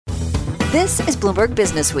This is Bloomberg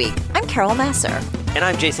Businessweek. I'm Carol Massar. And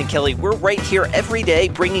I'm Jason Kelly. We're right here every day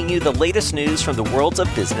bringing you the latest news from the worlds of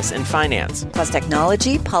business and finance. Plus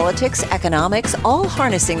technology, politics, economics, all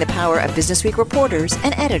harnessing the power of Businessweek reporters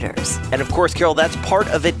and editors. And of course, Carol, that's part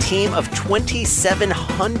of a team of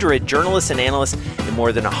 2,700 journalists and analysts in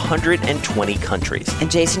more than 120 countries. And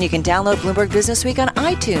Jason, you can download Bloomberg Businessweek on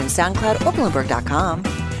iTunes, SoundCloud, or Bloomberg.com.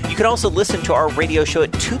 You can also listen to our radio show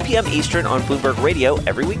at 2 p.m. Eastern on Bloomberg Radio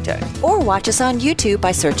every weekday. Or watch us on YouTube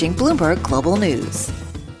by searching Bloomberg Global News.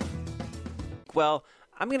 Well,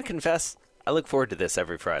 I'm going to confess, I look forward to this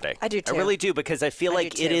every Friday. I do too. I really do, because I feel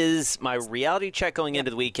like it is my reality check going into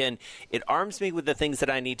the weekend. It arms me with the things that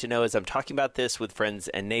I need to know as I'm talking about this with friends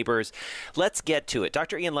and neighbors. Let's get to it.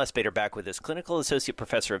 Dr. Ian Lustbader back with us, Clinical Associate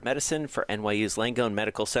Professor of Medicine for NYU's Langone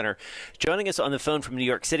Medical Center, joining us on the phone from New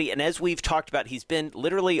York City. And as we've talked about, he's been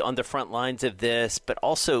literally on the front lines of this, but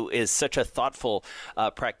also is such a thoughtful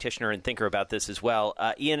practitioner and thinker about this as well.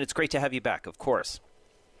 Ian, it's great to have you back, of course.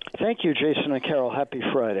 Thank you, Jason and Carol. Happy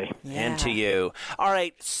Friday. Yeah. And to you. All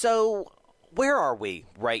right, so where are we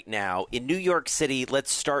right now? In New York City,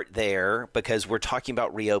 let's start there, because we're talking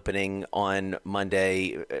about reopening on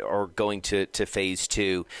Monday or going to phase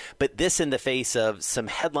 2. But this in the face of some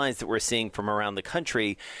headlines that we're seeing from around the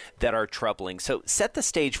country that are troubling. So set the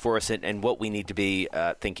stage for us and what we need to be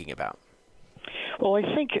thinking about. Well, I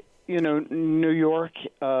think New York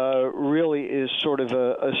really is sort of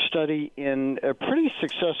a study in a pretty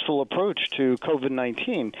successful approach to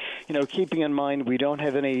COVID-19. Keeping in mind we don't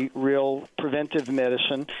have any real preventive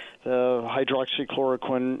medicine. The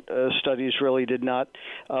hydroxychloroquine studies really did not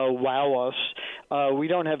wow us. We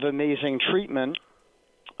don't have amazing treatment.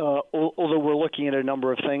 Although we're looking at a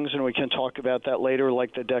number of things, and we can talk about that later,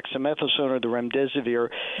 like the Dexamethasone or the remdesivir.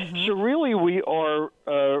 Mm-hmm. So really we are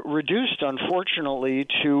reduced, unfortunately,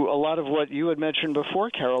 to a lot of what you had mentioned before,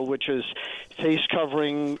 Carol, which is face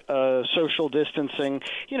covering, social distancing,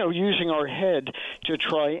 using our head to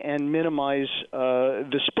try and minimize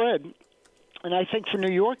the spread. And I think for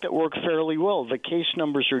New York, that worked fairly well. The case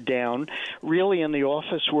numbers are down. Really, in the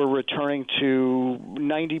office, we're returning to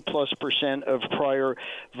 90+% of prior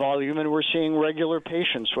volume, and we're seeing regular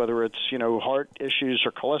patients, whether it's, heart issues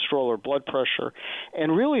or cholesterol or blood pressure.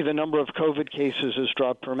 And really, the number of COVID cases has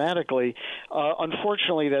dropped dramatically.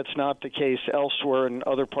 Unfortunately, that's not the case elsewhere in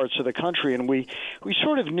other parts of the country, and we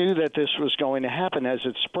sort of knew that this was going to happen as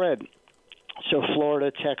it spread. So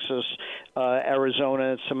Florida, Texas,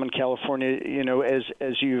 Arizona, some in California,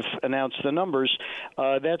 as you've announced the numbers,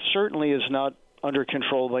 that certainly is not under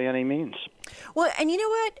control by any means. Well, and you know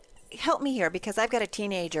what? Help me here, because I've got a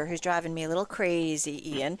teenager who's driving me a little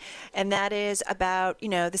crazy, Ian, and that is about,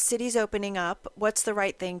 the city's opening up. What's the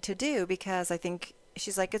right thing to do? Because I think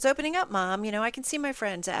she's like, it's opening up, Mom. I can see my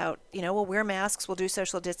friends out. We'll wear masks. We'll do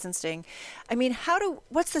social distancing. I mean,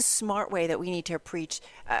 what's the smart way that we need to approach,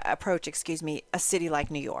 a city like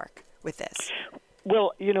New York with this?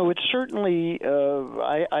 Well, it's certainly,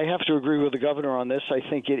 I have to agree with the governor on this. I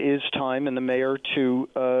think it is time, and the mayor,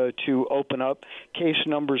 to open up. Case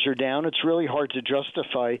numbers are down. It's really hard to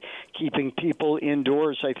justify keeping people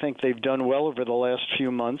indoors. I think they've done well over the last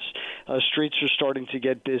few months. Streets are starting to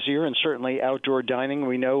get busier, and certainly outdoor dining.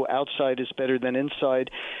 We know outside is better than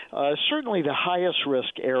inside. Certainly the highest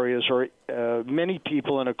risk areas are many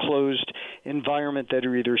people in a closed environment that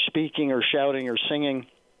are either speaking or shouting or singing.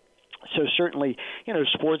 So certainly,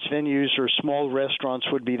 sports venues or small restaurants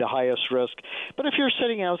would be the highest risk. But if you're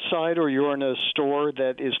sitting outside or you're in a store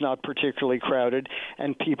that is not particularly crowded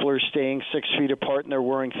and people are staying 6 feet apart and they're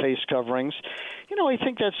wearing face coverings, I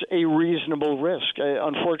think that's a reasonable risk.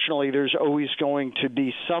 Unfortunately, there's always going to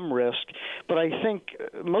be some risk. But I think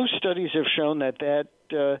most studies have shown that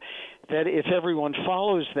if everyone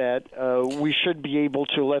follows that, we should be able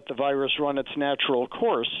to let the virus run its natural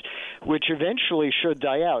course, which eventually should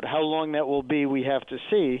die out. How long that will be, we have to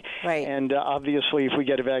see. Right. And obviously, if we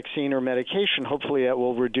get a vaccine or medication, hopefully that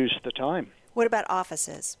will reduce the time. What about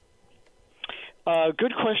offices?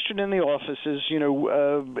 Good question in the offices.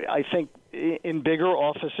 I think in bigger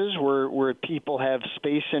offices where people have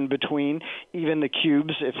space in between, even the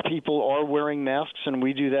cubes, if people are wearing masks, and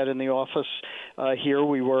we do that in the office here,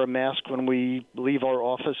 we wear a mask when we leave our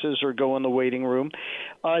offices or go in the waiting room.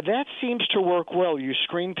 That seems to work well. You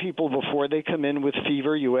screen people before they come in with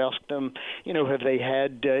fever. You ask them, have they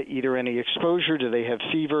had either any exposure? Do they have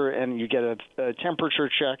fever? And you get a temperature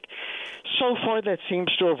check. So far, that seems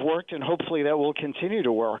to have worked, and hopefully that will continue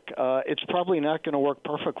to work. It's probably not going to work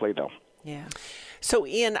perfectly, though. Yeah. So,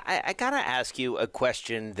 Ian, I got to ask you a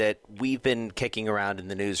question that we've been kicking around in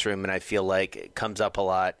the newsroom, and I feel like it comes up a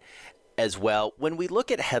lot. as well. When we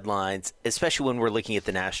look at headlines, especially when we're looking at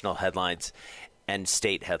the national headlines and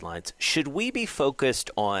state headlines, should we be focused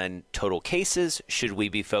on total cases? Should we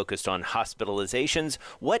be focused on hospitalizations?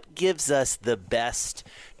 What gives us the best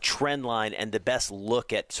trend line and the best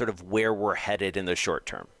look at sort of where we're headed in the short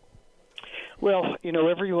term? Well,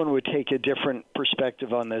 everyone would take a different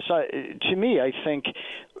perspective on this. To me, I think,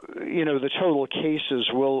 the total cases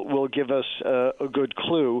will give us a good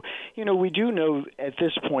clue. We do know at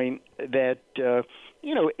this point that 80%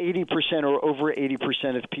 or over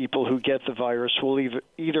 80% of people who get the virus will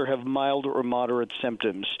either have mild or moderate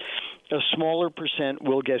symptoms. A smaller percent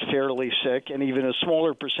will get fairly sick, and even a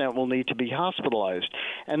smaller percent will need to be hospitalized.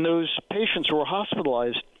 And those patients who are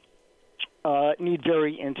hospitalized need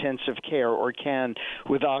very intensive care, or can,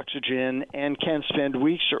 with oxygen, and can spend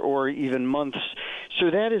weeks or even months. So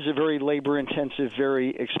that is a very labor-intensive,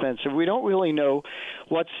 very expensive. We don't really know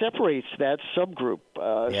what separates that subgroup.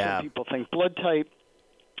 Some people think blood type.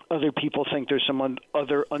 Other people think there's some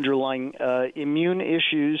other underlying immune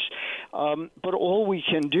issues. But all we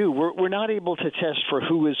can do, we're not able to test for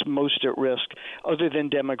who is most at risk other than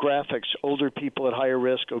demographics, older people at higher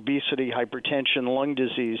risk, obesity, hypertension, lung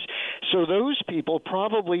disease. So those people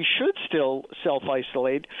probably should still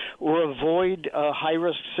self-isolate or avoid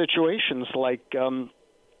high-risk situations like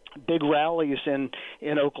big rallies in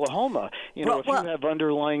Oklahoma. If you have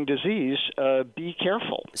underlying disease, be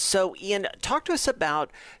careful. So, Ian, talk to us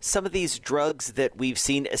about some of these drugs that we've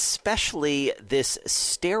seen, especially this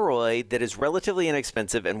steroid that is relatively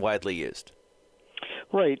inexpensive and widely used.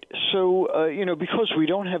 Right. So, because we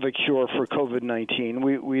don't have a cure for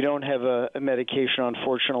COVID-19, we don't have a medication,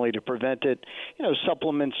 unfortunately, to prevent it.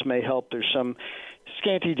 Supplements may help. There's some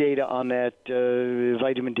scanty data on that.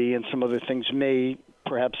 Vitamin D and some other things may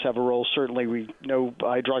perhaps have a role. Certainly, we know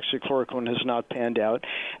hydroxychloroquine has not panned out.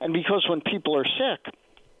 And because when people are sick,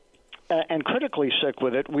 and critically sick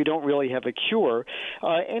with it, we don't really have a cure.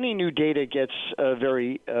 Any new data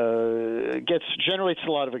generates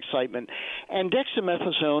a lot of excitement. And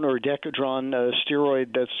dexamethasone, or Decadron,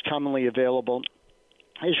 steroid that's commonly available,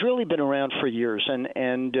 has really been around for years,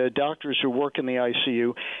 and doctors who work in the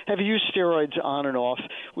ICU have used steroids on and off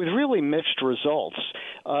with really mixed results.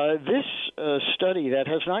 This study that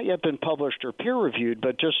has not yet been published or peer-reviewed,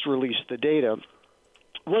 but just released the data,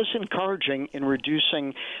 was encouraging in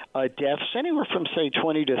reducing deaths anywhere from, say,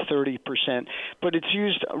 20 to 30%, but it's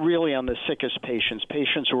used really on the sickest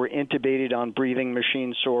patients who are intubated on breathing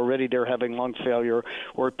machines, so already they're having lung failure,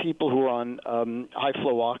 or people who are on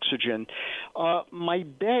high-flow oxygen. My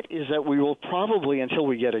bet is that we will probably, until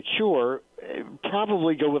we get a cure,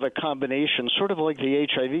 probably go with a combination, sort of like the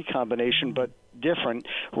HIV combination, but different.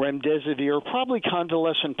 Remdesivir, probably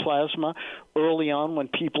convalescent plasma early on when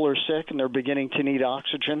people are sick and they're beginning to need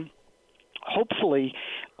oxygen. Hopefully,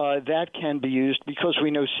 that can be used, because we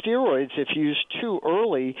know steroids, if used too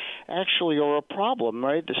early, actually are a problem,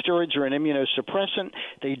 right? The steroids are an immunosuppressant.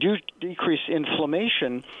 They do decrease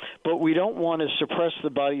inflammation, but we don't want to suppress the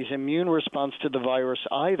body's immune response to the virus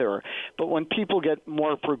either. But when people get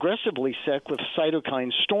more progressively sick with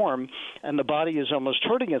cytokine storm, and the body is almost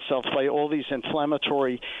hurting itself by all these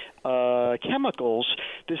inflammatory chemicals,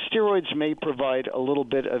 the steroids may provide a little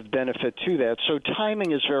bit of benefit to that. So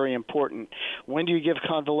timing is very important. When do you give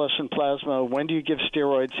convalescent plasma? When do you give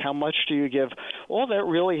steroids? How much do you give? All that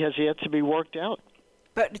really has yet to be worked out.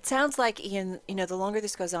 But it sounds like, Ian, the longer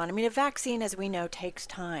this goes on, a vaccine, as we know, takes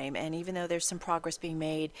time. And even though there's some progress being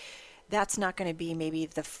made, that's not going to be maybe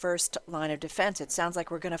the first line of defense. It sounds like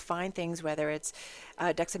we're going to find things, whether it's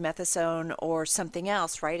dexamethasone or something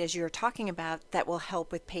else, right, as you're talking about, that will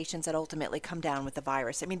help with patients that ultimately come down with the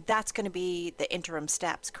virus. That's going to be the interim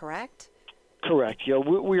steps, correct? Correct.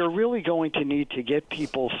 We are really going to need to get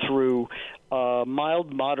people through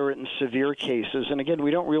mild, moderate, and severe cases. And again,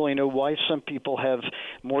 we don't really know why some people have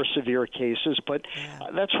more severe cases, but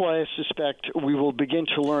that's why I suspect we will begin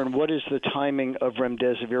to learn what is the timing of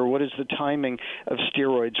remdesivir, what is the timing of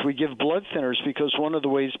steroids. We give blood thinners because one of the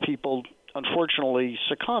ways people unfortunately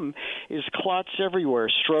succumb is clots everywhere,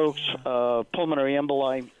 strokes, pulmonary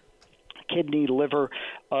emboli, kidney, liver.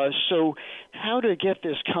 So how to get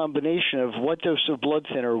this combination of what dose of blood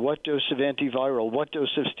thinner, what dose of antiviral, what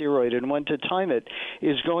dose of steroid, and when to time it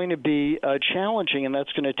is going to be challenging, and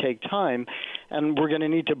that's going to take time. And we're going to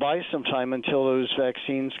need to buy some time until those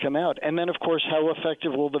vaccines come out. And then, of course, how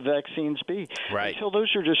effective will the vaccines be? Right. Until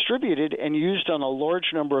those are distributed and used on a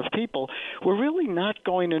large number of people, we're really not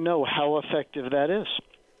going to know how effective that is.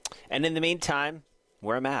 And in the meantime,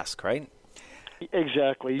 wear a mask, right?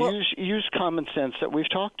 Exactly. Use common sense that we've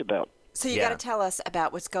talked about. So you got to tell us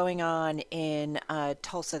about what's going on in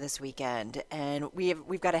Tulsa this weekend, and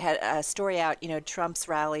we've got a story out. Trump's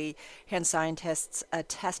rally hands scientists a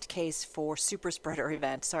test case for super spreader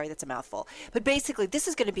event. Sorry, that's a mouthful. But basically, this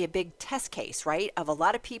is going to be a big test case, right? Of a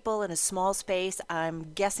lot of people in a small space.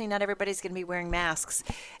 I'm guessing not everybody's going to be wearing masks,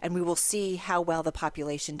 and we will see how well the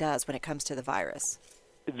population does when it comes to the virus.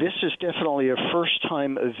 This is definitely a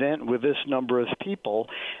first-time event with this number of people,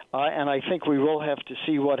 and I think we will have to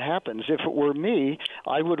see what happens. If it were me,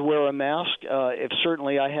 I would wear a mask. If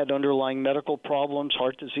certainly I had underlying medical problems,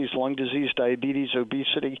 heart disease, lung disease, diabetes,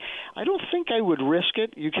 obesity, I don't think I would risk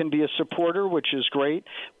it. You can be a supporter, which is great,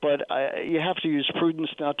 but you have to use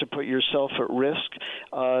prudence not to put yourself at risk.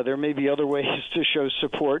 There may be other ways to show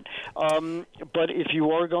support, but if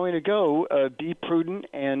you are going to go, be prudent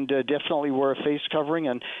and definitely wear a face covering,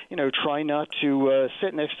 and try not to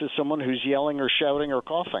sit next to someone who's yelling or shouting or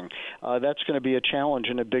coughing. That's going to be a challenge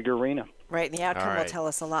in a big arena. Right, and the outcome will tell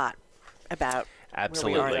us a lot about where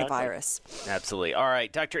we are in the virus. Absolutely. All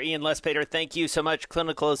right, Dr. Ian Lustbader, thank you so much.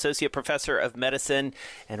 Clinical Associate Professor of Medicine,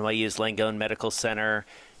 NYU's Langone Medical Center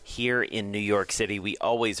here in New York City. We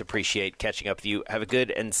always appreciate catching up with you. Have a good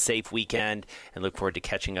and safe weekend, and look forward to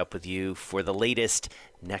catching up with you for the latest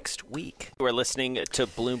next week. We're listening to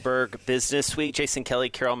Bloomberg Businessweek. Jason Kelly,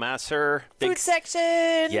 Carol Massar. Food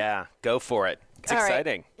section. Yeah, go for it. It's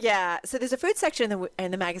exciting. Right. Yeah. So there's a food section in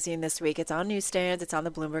the magazine this week. It's on newsstands. It's on the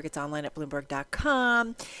Bloomberg. It's online at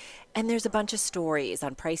Bloomberg.com. And there's a bunch of stories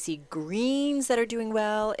on pricey greens that are doing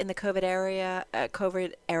well in the COVID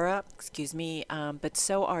era, but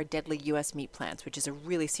so are deadly U.S. meat plants, which is a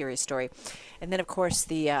really serious story. And then, of course,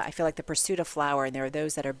 I feel like the pursuit of flour, and there are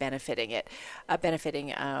those that are benefiting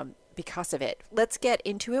because of it. Let's get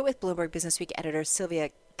into it with Bloomberg Businessweek editor Silvia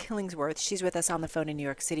Killingsworth. She's with us on the phone in New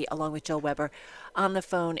York City, along with Joel Weber on the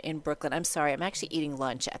phone in Brooklyn. I'm sorry, I'm actually eating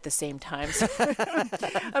lunch at the same time. So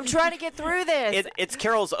I'm trying to get through this. It's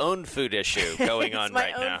Carol's own food issue going on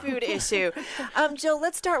right now. It's my own food issue. Joel,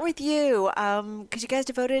 let's start with you, because you guys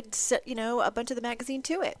devoted, a bunch of the magazine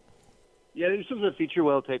to it. Yeah, this was a feature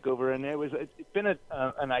well takeover, and it's been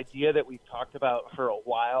an idea that we've talked about for a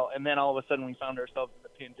while, and then all of a sudden we found ourselves in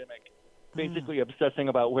the pandemic, basically obsessing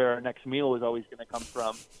about where our next meal was always going to come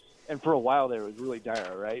from. And for a while there, it was really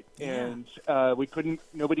dire, right? Yeah. And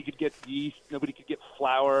nobody could get yeast, nobody could get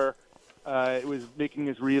flour. It was making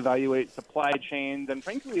us reevaluate supply chains. And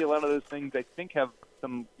frankly, a lot of those things I think have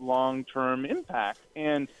some long-term impact.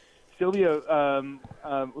 And Silvia,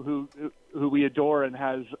 who we adore and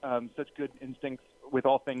has such good instincts with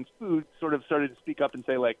all things food, sort of started to speak up and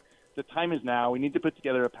say, like, the time is now. We need to put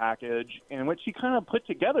together a package. And what she kind of put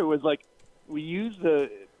together was, like, we used the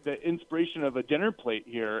inspiration of a dinner plate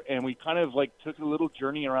here, and we kind of, like, took a little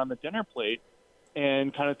journey around the dinner plate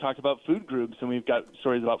and kind of talked about food groups. And we've got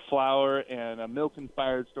stories about flour and a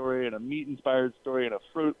milk-inspired story and a meat-inspired story and a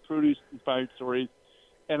produce-inspired story.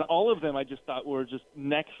 And all of them I just thought were just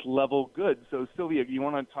next-level good. So, Silvia, you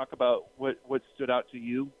want to talk about what stood out to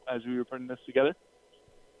you as we were putting this together?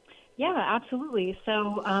 Yeah, absolutely.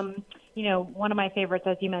 So, one of my favorites,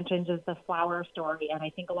 as you mentioned, is the flour story. And I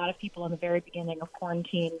think a lot of people in the very beginning of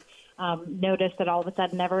quarantine noticed that all of a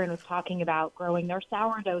sudden everyone was talking about growing their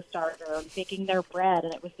sourdough starter and baking their bread.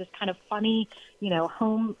 And it was this kind of funny,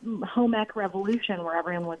 home ec revolution where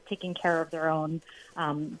everyone was taking care of their own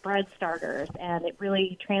bread starters. And it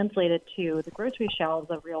really translated to the grocery shelves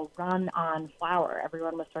a real run on flour.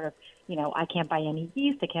 Everyone was sort of, I can't buy any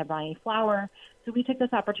yeast, I can't buy any flour. So we took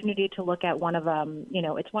this opportunity to look at one of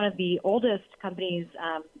it's one of the oldest companies,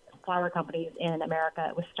 flour companies in America.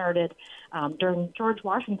 It was started during George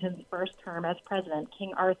Washington's first term as president,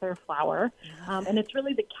 King Arthur Flour. And it's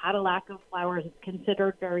really the Cadillac of flours. It's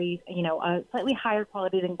considered very, a slightly higher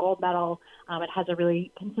quality than gold medal. It has a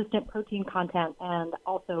really consistent protein content. And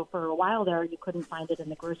also for a while there, you couldn't find it in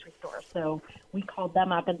the grocery store. So we called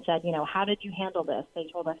them up and said, how did you handle this? They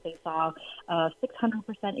told us they saw a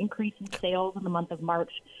 600% increase in sales in the month of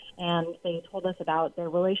March. And they told us about their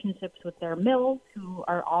relationships with their mills, who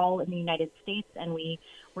are all in the United States. And we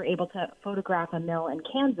were able to photograph a mill in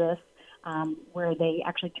Kansas where they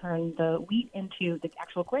actually turn the wheat into the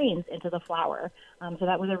actual grains into the flour. So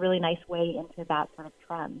that was a really nice way into that sort of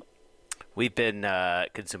trend. We've been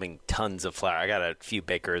consuming tons of flour. I got a few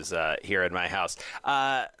bakers here in my house.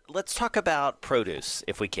 Let's talk about produce,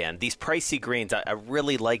 if we can. These pricey greens, I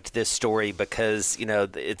really liked this story because,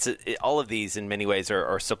 all of these in many ways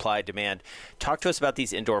are supply demand. Talk to us about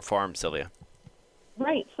these indoor farms, Silvia.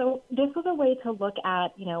 Right. So this was a way to look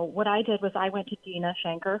at, what I did was I went to Dina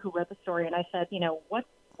Shanker, who wrote the story, and I said,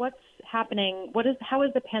 what's happening? How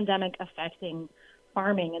is the pandemic affecting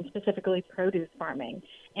farming and specifically produce farming.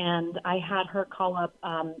 And I had her call up,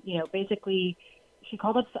 basically she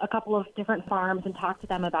called up a couple of different farms and talked to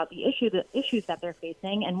them about the issues that they're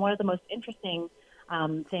facing. And one of the most interesting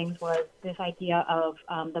things was this idea of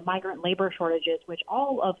the migrant labor shortages, which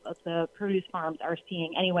all of the produce farms are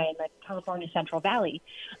seeing anyway in the California Central Valley.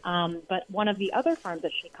 But one of the other farms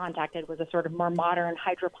that she contacted was a sort of more modern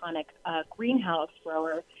hydroponic greenhouse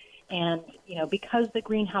grower. And, because the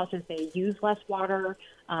greenhouses, they use less water,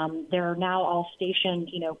 they're now all stationed,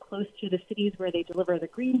 close to the cities where they deliver the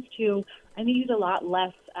greens to, and they use a lot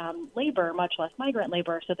less labor, much less migrant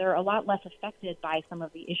labor, so they're a lot less affected by some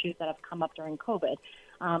of the issues that have come up during COVID.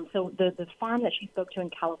 So the farm that she spoke to in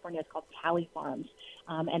California is called Tally Farms,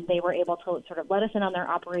 and they were able to sort of let us in on their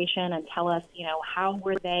operation and tell us, how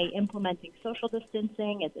were they implementing social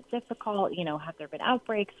distancing? Is it difficult? Have there been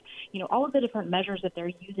outbreaks? All of the different measures that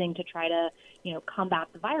they're using to try to, combat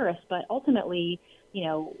the virus. But ultimately,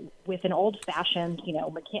 with an old-fashioned,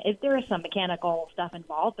 if there is some mechanical stuff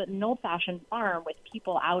involved, but an old-fashioned farm with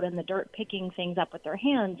people out in the dirt picking things up with their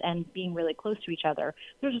hands and being really close to each other,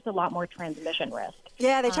 there's just a lot more transmission risk.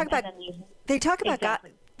 Yeah, they talk about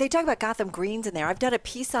exactly. They talk about Gotham Greens in there. I've done a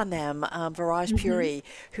piece on them, Viraj Puri,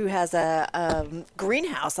 who has a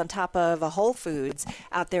greenhouse on top of a Whole Foods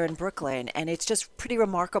out there in Brooklyn, and it's just pretty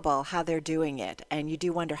remarkable how they're doing it. And you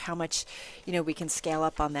do wonder how much, we can scale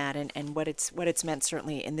up on that and what it's meant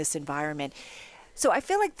certainly in this environment. So I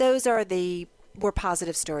feel like those are the more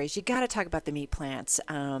positive stories. You got to talk about the meat plants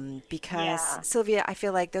because, Silvia, I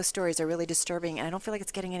feel like those stories are really disturbing, and I don't feel like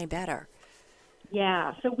it's getting any better.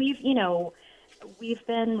 Yeah. So we've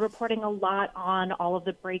been reporting a lot on all of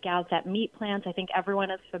the breakouts at meat plants. I think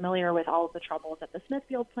everyone is familiar with all of the troubles at the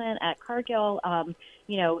Smithfield plant, at Cargill.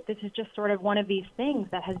 This is just sort of one of these things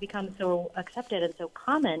that has become so accepted and so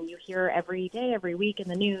common. You hear every day, every week in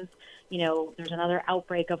the news, there's another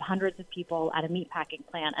outbreak of hundreds of people at a meatpacking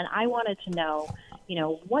plant. And I wanted to know,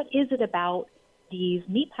 what is it about these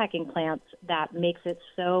meatpacking plants that makes it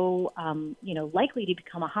so, likely to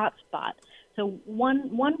become a hot spot? So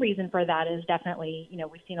one reason for that is definitely,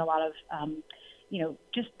 we've seen a lot of,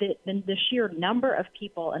 just the sheer number of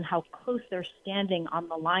people and how close they're standing on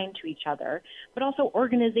the line to each other, but also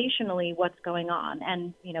organizationally what's going on.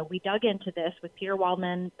 And, we dug into this with Peter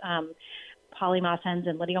Waldman, Polly Mossens,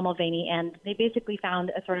 and Lydia Mulvaney, and they basically found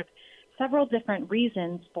a sort of several different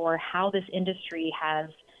reasons for how this industry has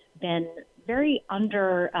been very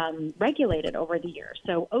regulated over the years.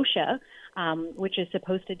 So OSHA, which is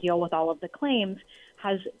supposed to deal with all of the claims,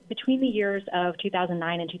 has between the years of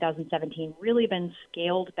 2009 and 2017 really been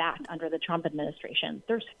scaled back under the Trump administration.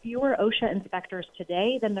 There's fewer OSHA inspectors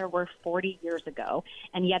today than there were 40 years ago,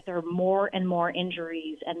 and yet there are more and more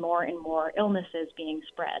injuries and more illnesses being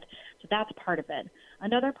spread. So that's part of it.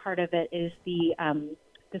 Another part of it is the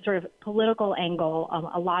sort of political angle.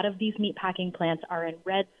 A lot of these meatpacking plants are in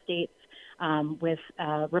red states with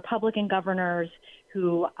Republican governors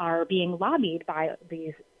who are being lobbied by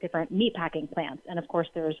these different meatpacking plants. And of course,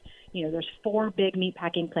 there's 4 big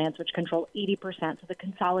meatpacking plants which control 80%. So the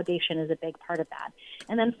consolidation is a big part of that.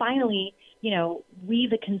 And then finally, we,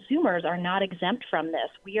 the consumers, are not exempt from this.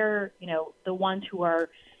 We are, the ones who are,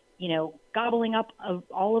 gobbling up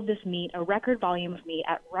all of this meat, a record volume of meat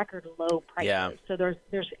at record low prices. Yeah. So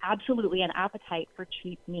there's absolutely an appetite for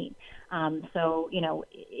cheap meat. So,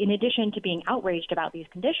 in addition to being outraged about these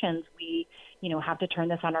conditions, we, have to turn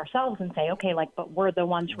this on ourselves and say, okay, but we're the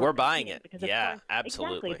ones who we're buying it. Because yeah, course,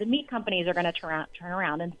 absolutely. Exactly. The meat companies are going to turn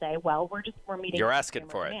around and say, well, we're meeting. You're asking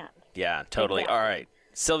for demand. it. Yeah, totally. Exactly. All right.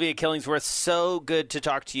 Silvia Killingsworth, so good to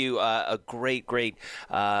talk to you. A great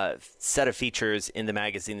set of features in the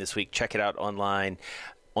magazine this week. Check it out online,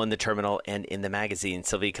 on the terminal, and in the magazine.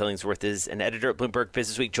 Silvia Killingsworth is an editor at Bloomberg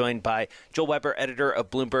Businessweek, joined by Joel Weber, editor of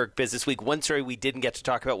Bloomberg Businessweek. One story we didn't get to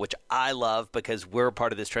talk about, which I love because we're a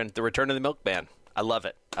part of this trend, the return of the milkman. I love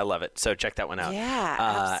it. So check that one out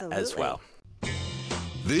as well.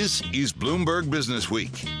 This is Bloomberg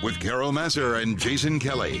Businessweek with Carol Massar and Jason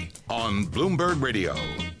Kelly on Bloomberg Radio.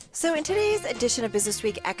 So in today's edition of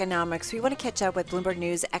Businessweek Economics, we want to catch up with Bloomberg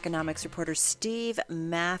News economics reporter Steve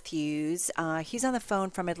Matthews. He's on the phone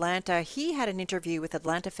from Atlanta. He had an interview with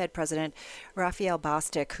Atlanta Fed President Raphael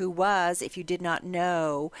Bostic, who was, if you did not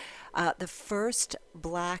know, the first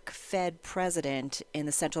black Fed president in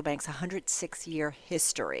the central bank's 106-year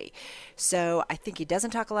history. So I think he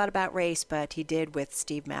doesn't talk a lot about race, but he did with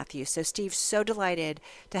Steve Matthews. So Steve, so delighted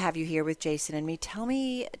to have you here with Jason and me.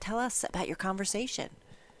 Tell us about your conversation.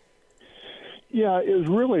 Yeah, it was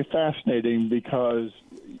really fascinating because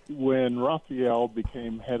when Raphael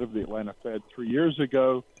became head of the Atlanta Fed 3 years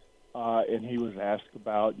ago, and he was asked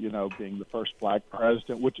about, being the first black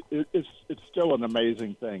president, which it's still an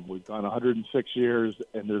amazing thing. We've gone 106 years,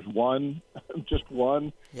 and there's one, just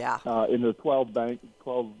one, in the 12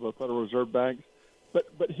 Federal Reserve banks.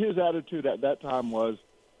 But his attitude at that time was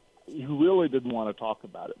he really didn't want to talk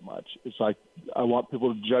about it much. It's like, I want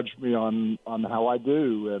people to judge me on how I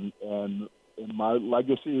do, and my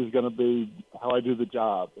legacy is going to be how I do the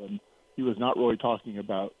job. And he was not really talking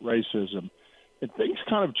about racism. And things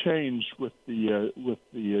kind of changed with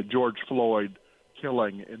the George Floyd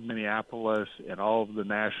killing in Minneapolis and all of the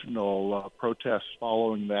national protests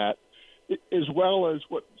following that, as well as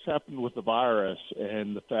what's happened with the virus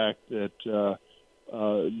and the fact that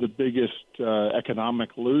the biggest economic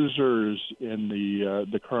losers in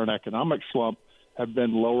the current economic slump have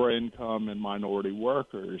been lower income and minority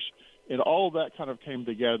workers. And all of that kind of came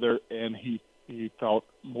together, and he felt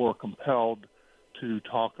more compelled to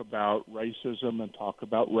talk about racism and talk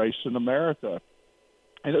about race in America.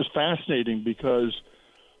 And it was fascinating because,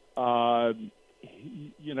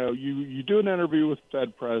 you do an interview with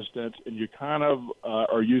Fed presidents, and you kind of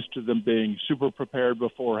are used to them being super prepared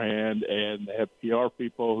beforehand, and they have PR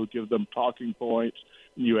people who give them talking points,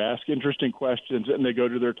 and you ask interesting questions, and they go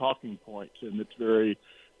to their talking points, and it's very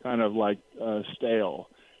kind of like stale.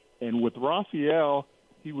 And with Raphael,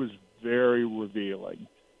 he was very revealing.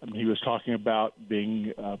 I mean, he was talking about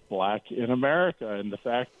being black in America and the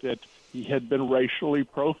fact that he had been racially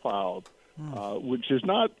profiled, which is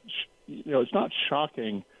not, it's not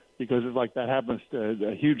shocking because it's like that happens to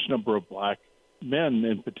a huge number of black men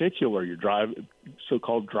in particular. You're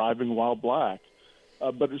so-called driving while black.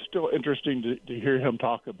 But it's still interesting to hear him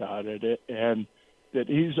talk about it, and that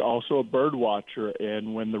he's also a bird watcher.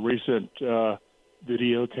 And when the recent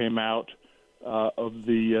video came out of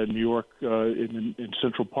the New York in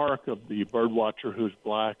Central Park of the bird watcher who's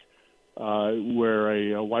black,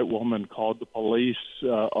 where a white woman called the police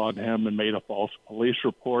on him and made a false police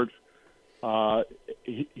report.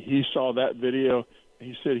 He saw that video. And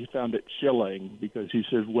he said he found it chilling because he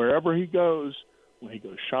says wherever he goes, when he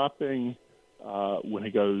goes shopping, when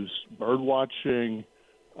he goes bird watching,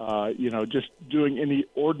 just doing any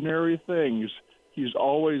ordinary things, he's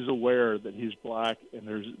always aware that he's black, and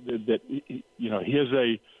he has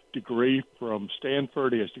a degree from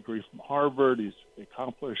Stanford, he has a degree from Harvard, he's an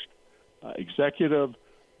accomplished executive,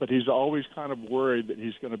 but he's always kind of worried that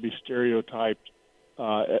he's going to be stereotyped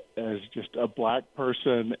as just a black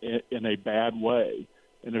person in a bad way.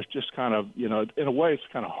 And it's just kind of, in a way, it's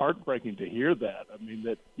kind of heartbreaking to hear that. I mean,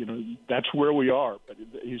 that's where we are. But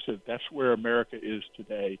he said that's where America is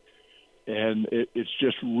today. And it's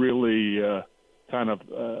just really kind of,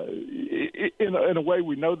 in a way,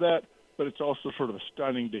 we know that, but it's also sort of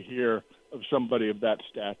stunning to hear of somebody of that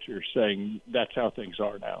stature saying that's how things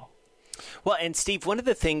are now. Well, and Steve, one of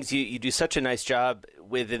the things you do such a nice job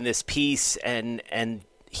with in this piece, and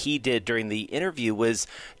he did during the interview, was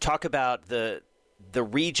talk about the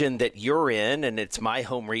region that you're in, and it's my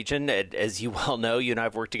home region. As you well know, you and I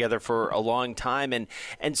have worked together for a long time, and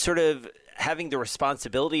sort of having the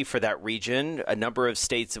responsibility for that region, a number of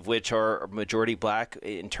states of which are majority black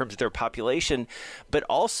in terms of their population, but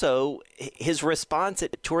also his response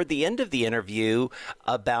toward the end of the interview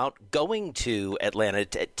about going to Atlanta,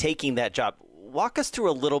 taking that job. Walk us through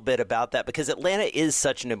a little bit about that, because Atlanta is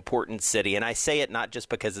such an important city, and I say it not just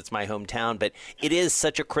because it's my hometown, but it is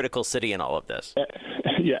such a critical city in all of this.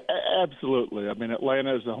 Yeah, absolutely. I mean,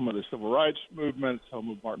 Atlanta is the home of the civil rights movement, home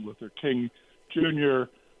of Martin Luther King Jr.,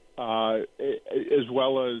 as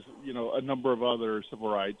well as, a number of other civil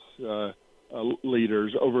rights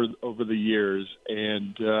leaders over the years.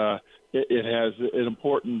 And it has an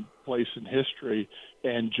important place in history.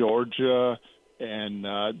 And Georgia and,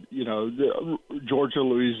 Georgia,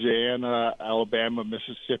 Louisiana, Alabama,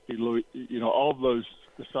 Mississippi, all of those,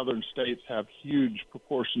 the southern states have huge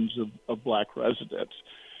proportions of black residents.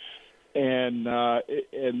 And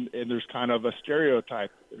there's kind of a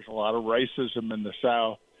stereotype. There's a lot of racism in the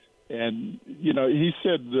South. And, he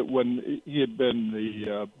said that when he had been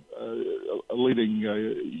the leading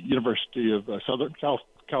University of Southern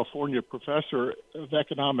California professor of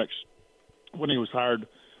economics when he was hired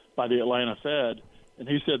by the Atlanta Fed, and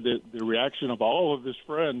he said that the reaction of all of his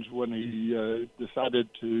friends when he decided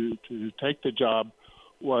to take the job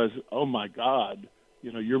was, oh, my God,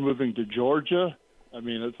 you're moving to Georgia? I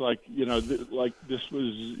mean, it's like, like this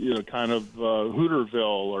was, kind of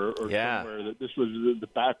Hooterville or somewhere, that this was the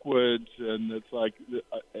backwoods, and it's like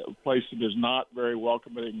a place that is not very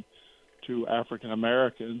welcoming to African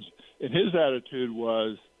Americans. And his attitude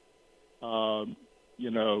was,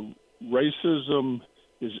 racism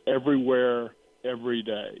is everywhere, every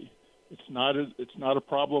day. It's not a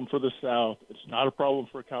problem for the South. It's not a problem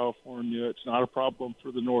for California. It's not a problem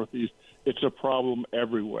for the Northeast. It's a problem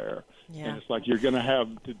everywhere. Yeah. And it's like you're going to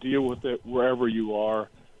have to deal with it wherever you are.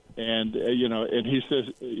 And and he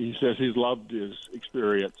says he's loved his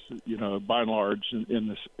experience, by and large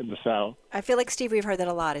in the South. I feel like, Steve, we've heard that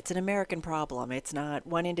a lot. It's an American problem. It's not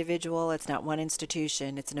one individual. It's not one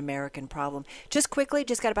institution. It's an American problem. Just quickly,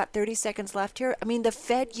 just got about 30 seconds left here. I mean, the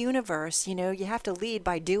Fed universe, you have to lead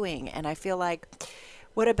by doing. And I feel like,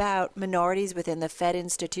 what about minorities within the Fed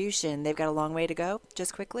institution? They've got a long way to go.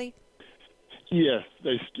 Just quickly. Yes,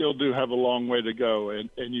 they still do have a long way to go, and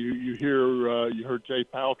you heard Jay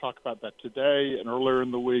Powell talk about that today and earlier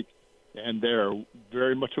in the week, and they're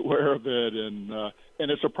very much aware of it, and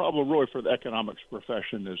it's a problem really for the economics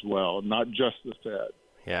profession as well, not just the Fed.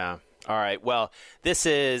 Yeah. All right. Well, this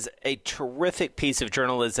is a terrific piece of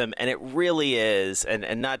journalism, and it really is,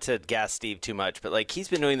 and not to gas Steve too much, but he's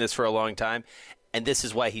been doing this for a long time. And this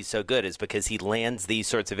is why he's so good, is because he lands these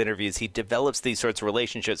sorts of interviews. He develops these sorts of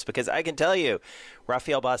relationships, because I can tell you,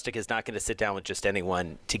 Raphael Bostic is not going to sit down with just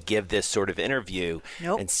anyone to give this sort of interview.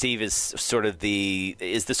 Nope. And Steve is sort of the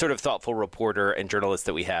sort of thoughtful reporter and journalist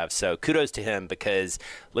that we have. So kudos to him, because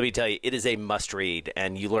let me tell you, it is a must read,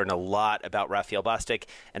 and you learn a lot about Raphael Bostic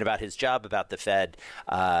and about his job, about the Fed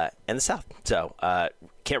and the South. So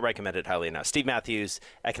can't recommend it highly enough. Steve Matthews,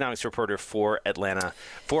 economics reporter for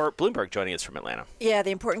Bloomberg, joining us from Atlanta. Yeah,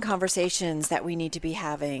 the important conversations that we need to be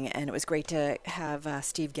having, and it was great to have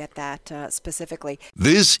Steve get that specifically.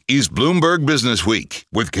 This is Bloomberg Business Week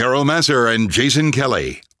with Carol Massar and Jason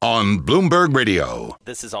Kelly on Bloomberg Radio.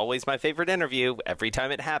 This is always my favorite interview every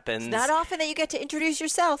time it happens. It's not often that you get to introduce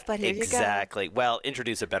yourself, but here you go. Exactly. Well,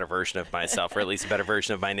 introduce a better version of myself, or at least a better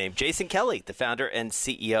version of my name. Jason Kelly, the founder and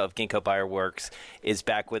CEO of Ginkgo Bioworks, is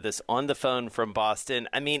back with us on the phone from Boston.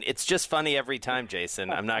 I mean, it's just funny every time,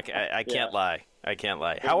 Jason. I can't lie. I can't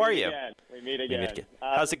lie. How are you? We meet again.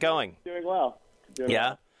 How's it going? Doing well.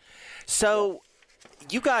 Yeah? So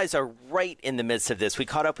you guys are right in the midst of this. We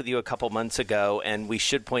caught up with you a couple months ago, and we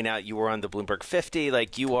should point out you were on the Bloomberg 50.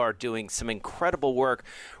 You are doing some incredible work.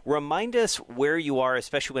 Remind us where you are,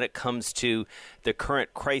 especially when it comes to the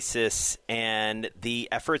current crisis and the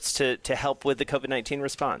efforts to help with the COVID-19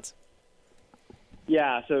 response.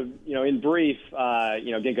 Yeah, so, in brief,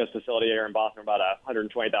 Ginkgo's facility here in Boston, about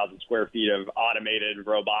 120,000 square feet of automated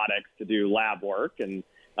robotics to do lab work, and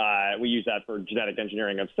we use that for genetic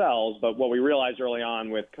engineering of cells. But what we realized early on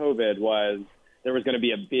with COVID was there was going to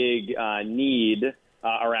be a big need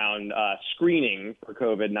around screening for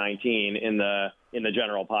COVID-19 in the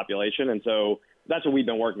general population. And so that's what we've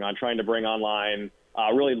been working on, trying to bring online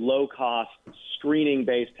really low-cost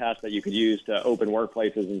screening-based tests that you could use to open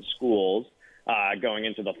workplaces and schools going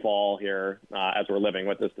into the fall here as we're living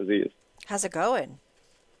with this disease. How's it going?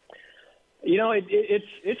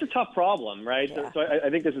 It's a tough problem, right? Yeah. So I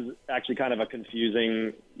think this is actually kind of a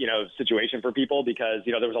confusing, situation for people, because,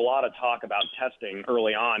 there was a lot of talk about testing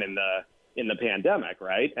early on in the pandemic,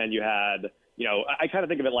 right? And you had, I kind of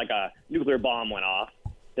think of it like a nuclear bomb went off.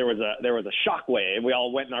 There was a shock wave. We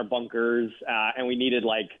all went in our bunkers and we needed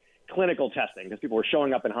clinical testing, because people were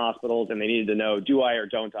showing up in hospitals and they needed to know, do I or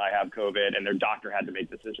don't I have COVID? And their doctor had to make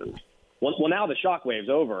decisions. Well, now the shock wave's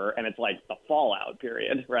over, and it's the fallout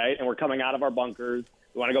period, right? And we're coming out of our bunkers.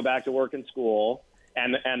 We want to go back to work and school.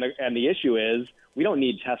 And the issue is, we don't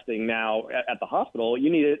need testing now at the hospital. You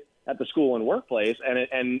need it at the school and workplace. And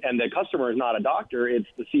the customer is not a doctor. It's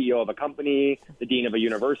the CEO of a company, the dean of a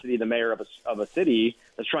university, the mayor of a city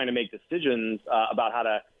that's trying to make decisions about how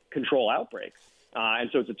to control outbreaks. And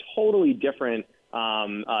so it's a totally different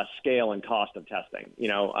scale and cost of testing,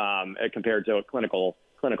 compared to clinical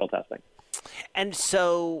testing. And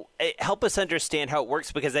so help us understand how it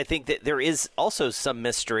works, because I think that there is also some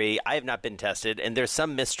mystery. I have not been tested, and there's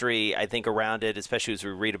some mystery, I think, around it, especially as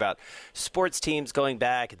we read about sports teams going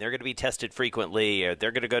back, and they're going to be tested frequently, or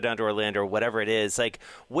they're going to go down to Orlando, or whatever it is.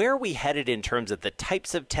 Where are we headed in terms of the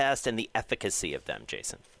types of tests and the efficacy of them,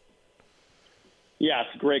 Jason? Yes,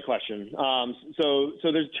 great question. So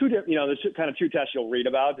there's two tests you'll read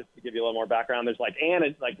about, just to give you a little more background. There's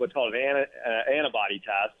what's called an antibody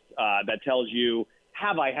test that tells you,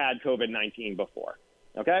 have I had COVID-19 before?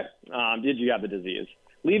 Okay, did you have the disease?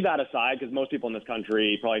 Leave that aside, because most people in this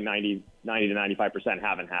country, probably 90 to 95%,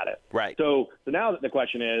 haven't had it. Right. So now the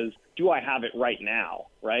question is, do I have it right now?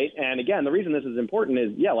 Right. And again, the reason this is important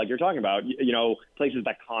is, like you're talking about, places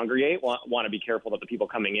that congregate want to be careful that the people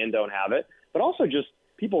coming in don't have it, but also just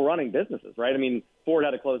people running businesses. Right. I mean, Ford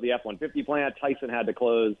had to close the F-150 plant. Tyson had to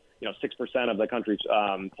close, 6% of the country's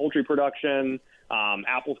poultry production.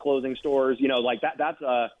 Apple's closing stores.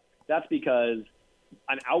 That's because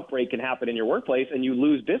an outbreak can happen in your workplace and you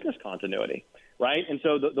lose business continuity, right? And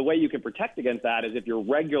so the way you can protect against that is if you're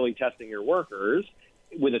regularly testing your workers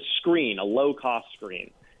with a screen, a low-cost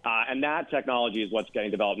screen. And that technology is what's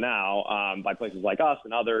getting developed now by places like us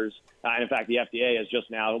and others. And in fact, the FDA has just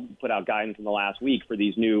now put out guidance in the last week for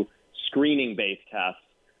these new screening-based tests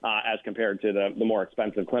as compared to the more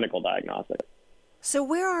expensive clinical diagnostics. So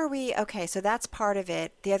where are we? Okay, so that's part of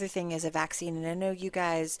it. The other thing is a vaccine, and I know you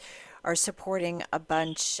guys are supporting a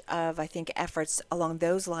bunch of, I think, efforts along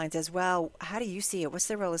those lines as well. How do you see it? What's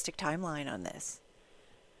the realistic timeline on this?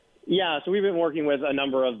 Yeah, so we've been working with a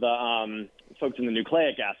number of the folks in the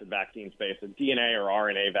nucleic acid vaccine space, the DNA or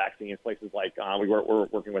RNA vaccines, places like we're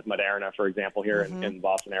working with Moderna, for example, here in the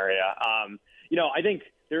Boston area. I think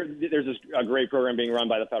there's a great program being run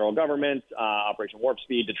by the federal government, Operation Warp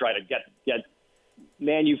Speed, to try to get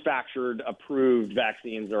manufactured, approved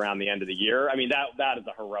vaccines around the end of the year. I mean, that is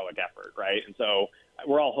a heroic effort, right? And so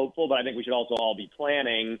we're all hopeful, but I think we should also all be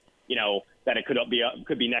planning, that it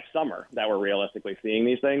could be next summer that we're realistically seeing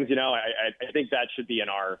these things. I think that should be in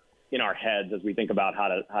our heads as we think about how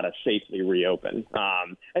to safely reopen.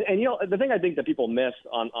 And the thing I think that people miss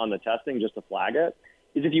on the testing, just to flag it,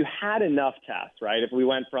 is if you had enough tests, right? If we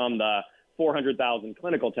went from the 400,000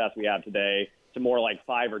 clinical tests we have today to more like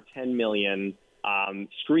 5 or 10 million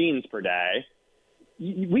screens per day,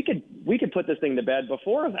 we could put this thing to bed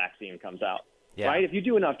before a vaccine comes out. Yeah. Right? If you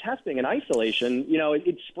do enough testing and isolation,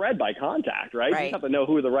 it's spread by contact, right? You just have to know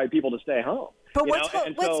who are the right people to stay home. But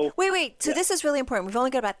wait. So this is really important. We've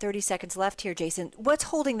only got about 30 seconds left here, Jason. What's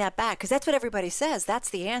holding that back? Because that's what everybody says. That's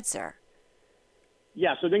the answer.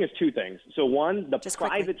 Yeah, so I think it's two things. So one, the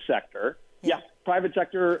private sector. Yeah, private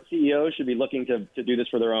sector CEOs should be looking to do this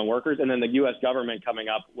for their own workers. And then the U.S. government coming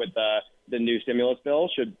up with the new stimulus bill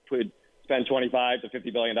should spend $25 to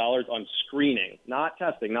 $50 billion on screening, not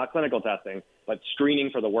testing, not clinical testing, but screening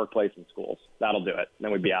for the workplace and schools. That'll do it.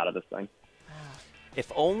 Then we'd be out of this thing. If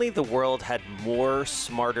only the world had more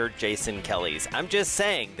smarter Jason Kellys. I'm just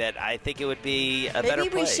saying that I think it would be a better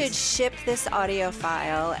place. Maybe we should ship this audio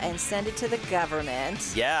file and send it to the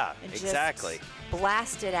government. Yeah, exactly.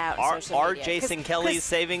 Blast it out on social media. Are Jason Kellys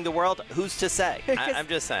saving the world? Who's to say? I'm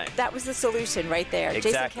just saying. That was the solution right there.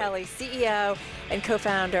 Exactly. Jason Kelly, CEO and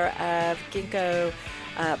co-founder of Ginkgo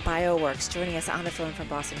Bioworks, joining us on the phone from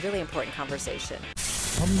Boston. Really important conversation.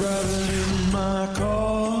 I'm driving in my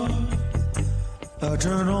car. I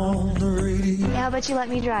turn on the radio. Yeah, how about you let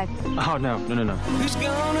me drive? Oh, no. Who's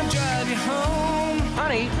gonna drive you home?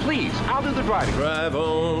 Honey, please, I'll do the driving. Drive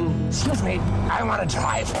on. Excuse me, I want to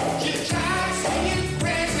drive.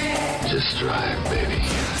 Just drive, baby.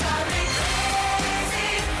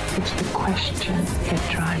 It's the question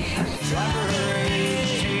that drives us. Drive a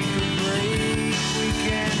race, take a break. We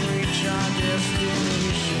can reach our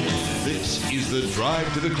destination. This is the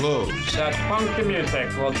Drive to the Close. That funky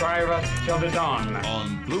music will drive us till the dawn.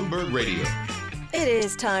 On Bloomberg Radio. It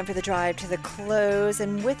is time for the Drive to the Close,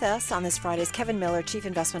 and with us on this Friday is Kevin Miller, Chief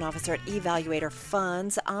Investment Officer at E-Valuator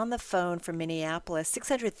Funds, on the phone from Minneapolis.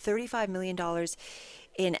 $635 million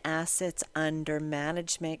in assets under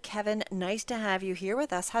management. Kevin, nice to have you here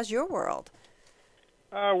with us. How's your world?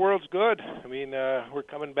 World's good. I mean, we're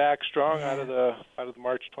coming back strong out of the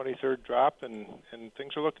March 23rd drop, and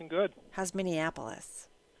things are looking good. How's Minneapolis?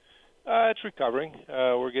 It's recovering.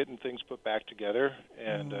 We're getting things put back together,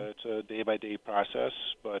 and it's a day-by-day process.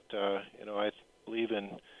 But I believe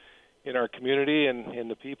in our community and in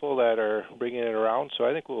the people that are bringing it around. So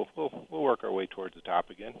I think we'll work our way towards the top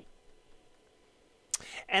again.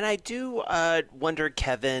 And I do wonder,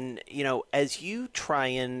 Kevin, as you try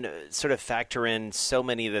and sort of factor in so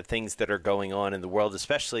many of the things that are going on in the world,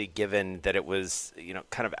 especially given that it was,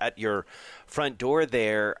 kind of at your front door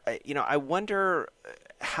there, I wonder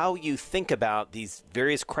how you think about these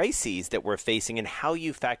various crises that we're facing and how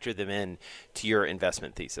you factor them in to your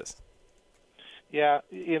investment thesis. Yeah,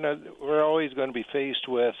 we're always going to be faced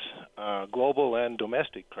with global and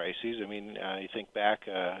domestic crises. I mean, I think back,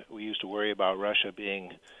 we used to worry about Russia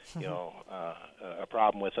being, a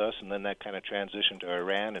problem with us, and then that kind of transitioned to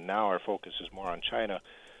Iran, and now our focus is more on China.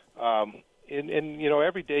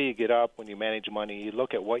 Every day you get up when you manage money, you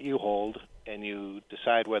look at what you hold, and you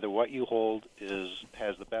decide whether what you hold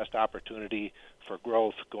has the best opportunity for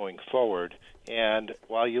growth going forward. And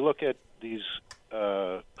while you look at these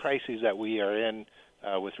crises that we are in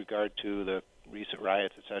with regard to the recent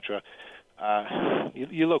riots, etc.,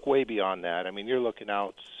 you look way beyond that. I mean, you're looking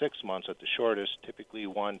out 6 months at the shortest, typically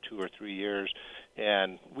 1, 2, or 3 years,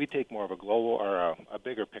 and we take more of a global or a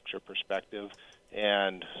bigger picture perspective.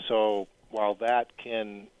 And so while that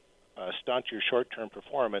can stunt your short-term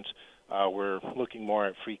performance, we're looking more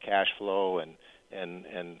at free cash flow and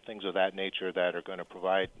and things of that nature that are going to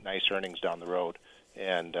provide nice earnings down the road.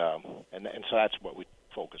 And so that's what we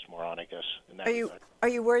focus more on, I guess, in that regard. Are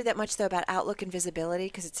you worried that much, though, about outlook and visibility?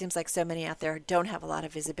 Because it seems like so many out there don't have a lot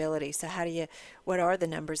of visibility. So what are the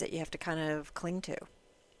numbers that you have to kind of cling to?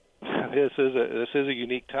 This is a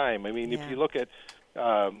unique time. I mean, if you look at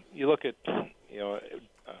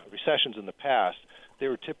recessions in the past, they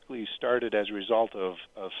were typically started as a result of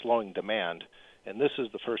slowing demand. And this is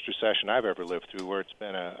the first recession I've ever lived through where it's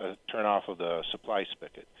been a turn off of the supply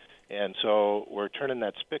spigot. And so we're turning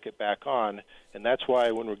that spigot back on, and that's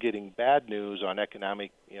why when we're getting bad news on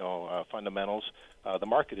economic, fundamentals, the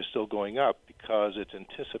market is still going up because it's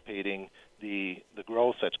anticipating the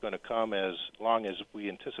growth that's going to come as long as we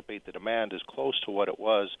anticipate the demand is close to what it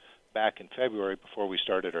was back in February before we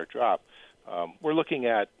started our drop. We're looking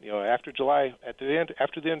at, after the end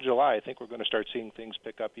of July, I think we're going to start seeing things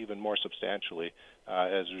pick up even more substantially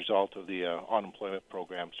as a result of the unemployment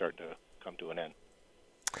program starting to come to an end.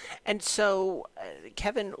 And so,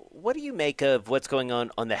 Kevin, what do you make of what's going on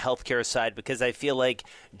the healthcare side? Because I feel like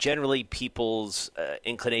generally people's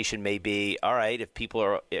inclination may be, all right, if people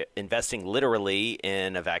are investing literally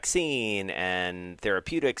in a vaccine and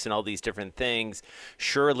therapeutics and all these different things,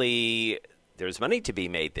 surely there's money to be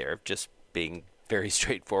made there, just being very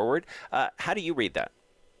straightforward. How do you read that?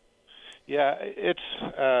 Yeah, it's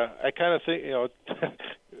I kind of think,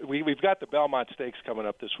 we've got the Belmont Stakes coming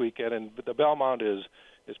up this weekend, and the Belmont is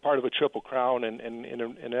part of a Triple Crown, and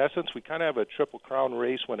in essence, we kind of have a Triple Crown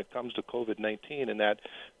race when it comes to COVID-19, in that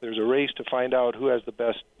there's a race to find out who has the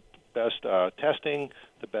best testing,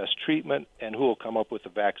 the best treatment, and who will come up with the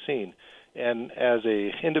vaccine. And as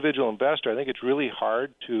a individual investor, I think it's really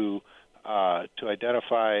hard to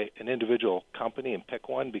identify an individual company and pick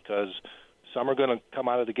one, because some are going to come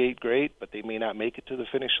out of the gate great, but they may not make it to the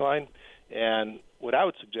finish line. And what I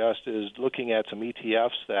would suggest is looking at some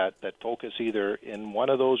ETFs that focus either in one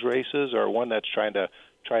of those races or one that's trying to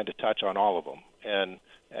touch on all of them.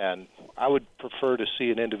 And I would prefer to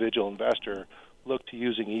see an individual investor look to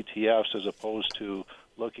using ETFs as opposed to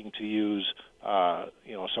looking to use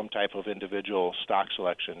some type of individual stock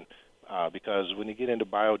selection, because when you get into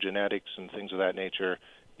biogenetics and things of that nature,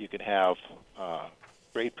 you can have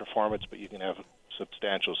great performance, but you can have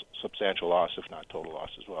substantial loss, if not total loss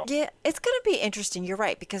as well. Yeah, it's going to be interesting. You're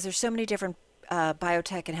right, because there's so many different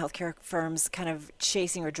biotech and healthcare firms kind of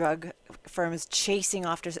chasing, or drug firms chasing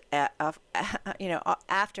after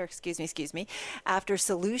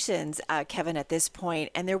solutions, Kevin, at this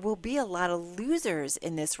point. And there will be a lot of losers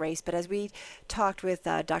in this race. But as we talked with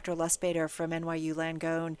Dr. Lustbader from NYU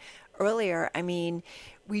Langone earlier, I mean,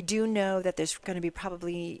 we do know that there's going to be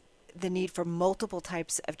probably the need for multiple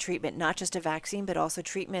types of treatment, not just a vaccine, but also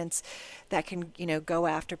treatments that can, go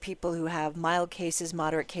after people who have mild cases,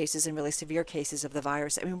 moderate cases, and really severe cases of the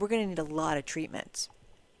virus. I mean, we're going to need a lot of treatments.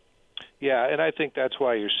 Yeah, and I think that's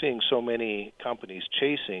why you're seeing so many companies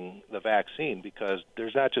chasing the vaccine, because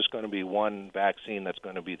there's not just going to be one vaccine that's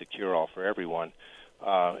going to be the cure-all for everyone.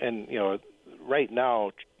 Right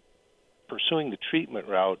now, pursuing the treatment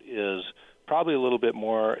route is probably a little bit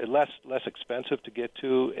less expensive to get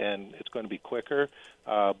to, and it's going to be quicker.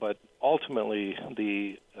 But ultimately,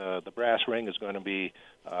 the brass ring is going to be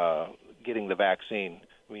getting the vaccine.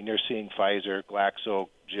 I mean, you're seeing Pfizer, Glaxo,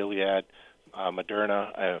 Gilead,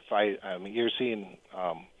 Moderna. You're seeing.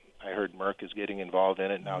 I heard Merck is getting involved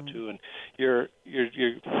in it now too, and you're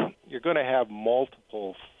going to have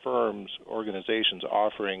multiple firms, organizations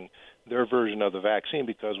offering their version of the vaccine,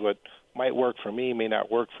 because what might work for me may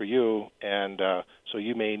not work for you, and so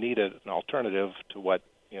you may need an alternative to what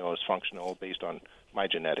is functional based on my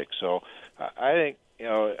genetics. So I think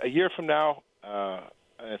a year from now,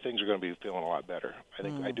 things are going to be feeling a lot better.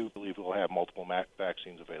 I do believe we'll have multiple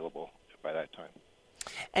vaccines available by that time.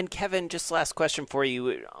 And Kevin, just last question for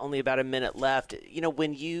you, only about a minute left.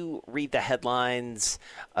 When you read the headlines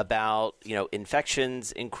about,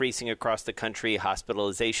 infections increasing across the country,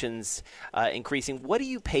 hospitalizations increasing, what do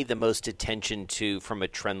you pay the most attention to from a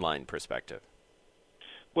trend line perspective?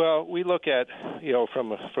 Well, we look at,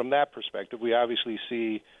 from that perspective, we obviously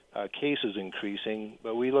see cases increasing,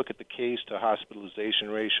 but we look at the case to hospitalization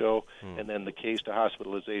ratio and then the case to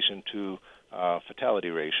hospitalization to fatality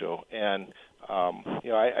ratio. And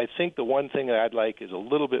I think the one thing that I'd like is a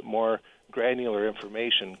little bit more granular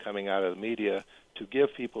information coming out of the media to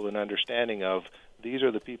give people an understanding of these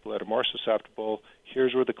are the people that are more susceptible,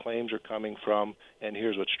 here's where the claims are coming from, and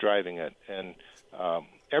here's what's driving it. And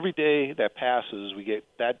every day that passes, we get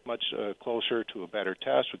that much closer to a better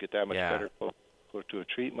test, we get that much better closer to a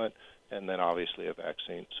treatment, and then obviously a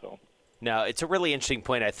vaccine. So No, it's a really interesting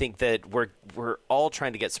point. I think that we're all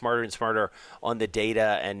trying to get smarter and smarter on the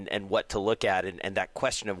data and what to look at, and that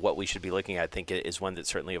question of what we should be looking at, I think, is one that's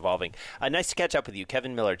certainly evolving. Nice to catch up with you.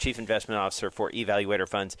 Kevin Miller, Chief Investment Officer for E-Valuator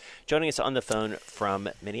Funds, joining us on the phone from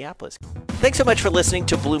Minneapolis. Thanks so much for listening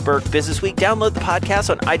to Bloomberg Business Week. Download the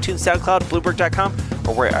podcast on iTunes, SoundCloud, Bloomberg.com,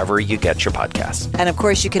 or wherever you get your podcasts. And of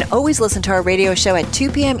course, you can always listen to our radio show at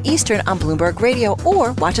 2 p.m. Eastern on Bloomberg Radio,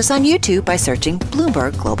 or watch us on YouTube by searching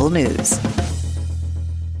Bloomberg Global News.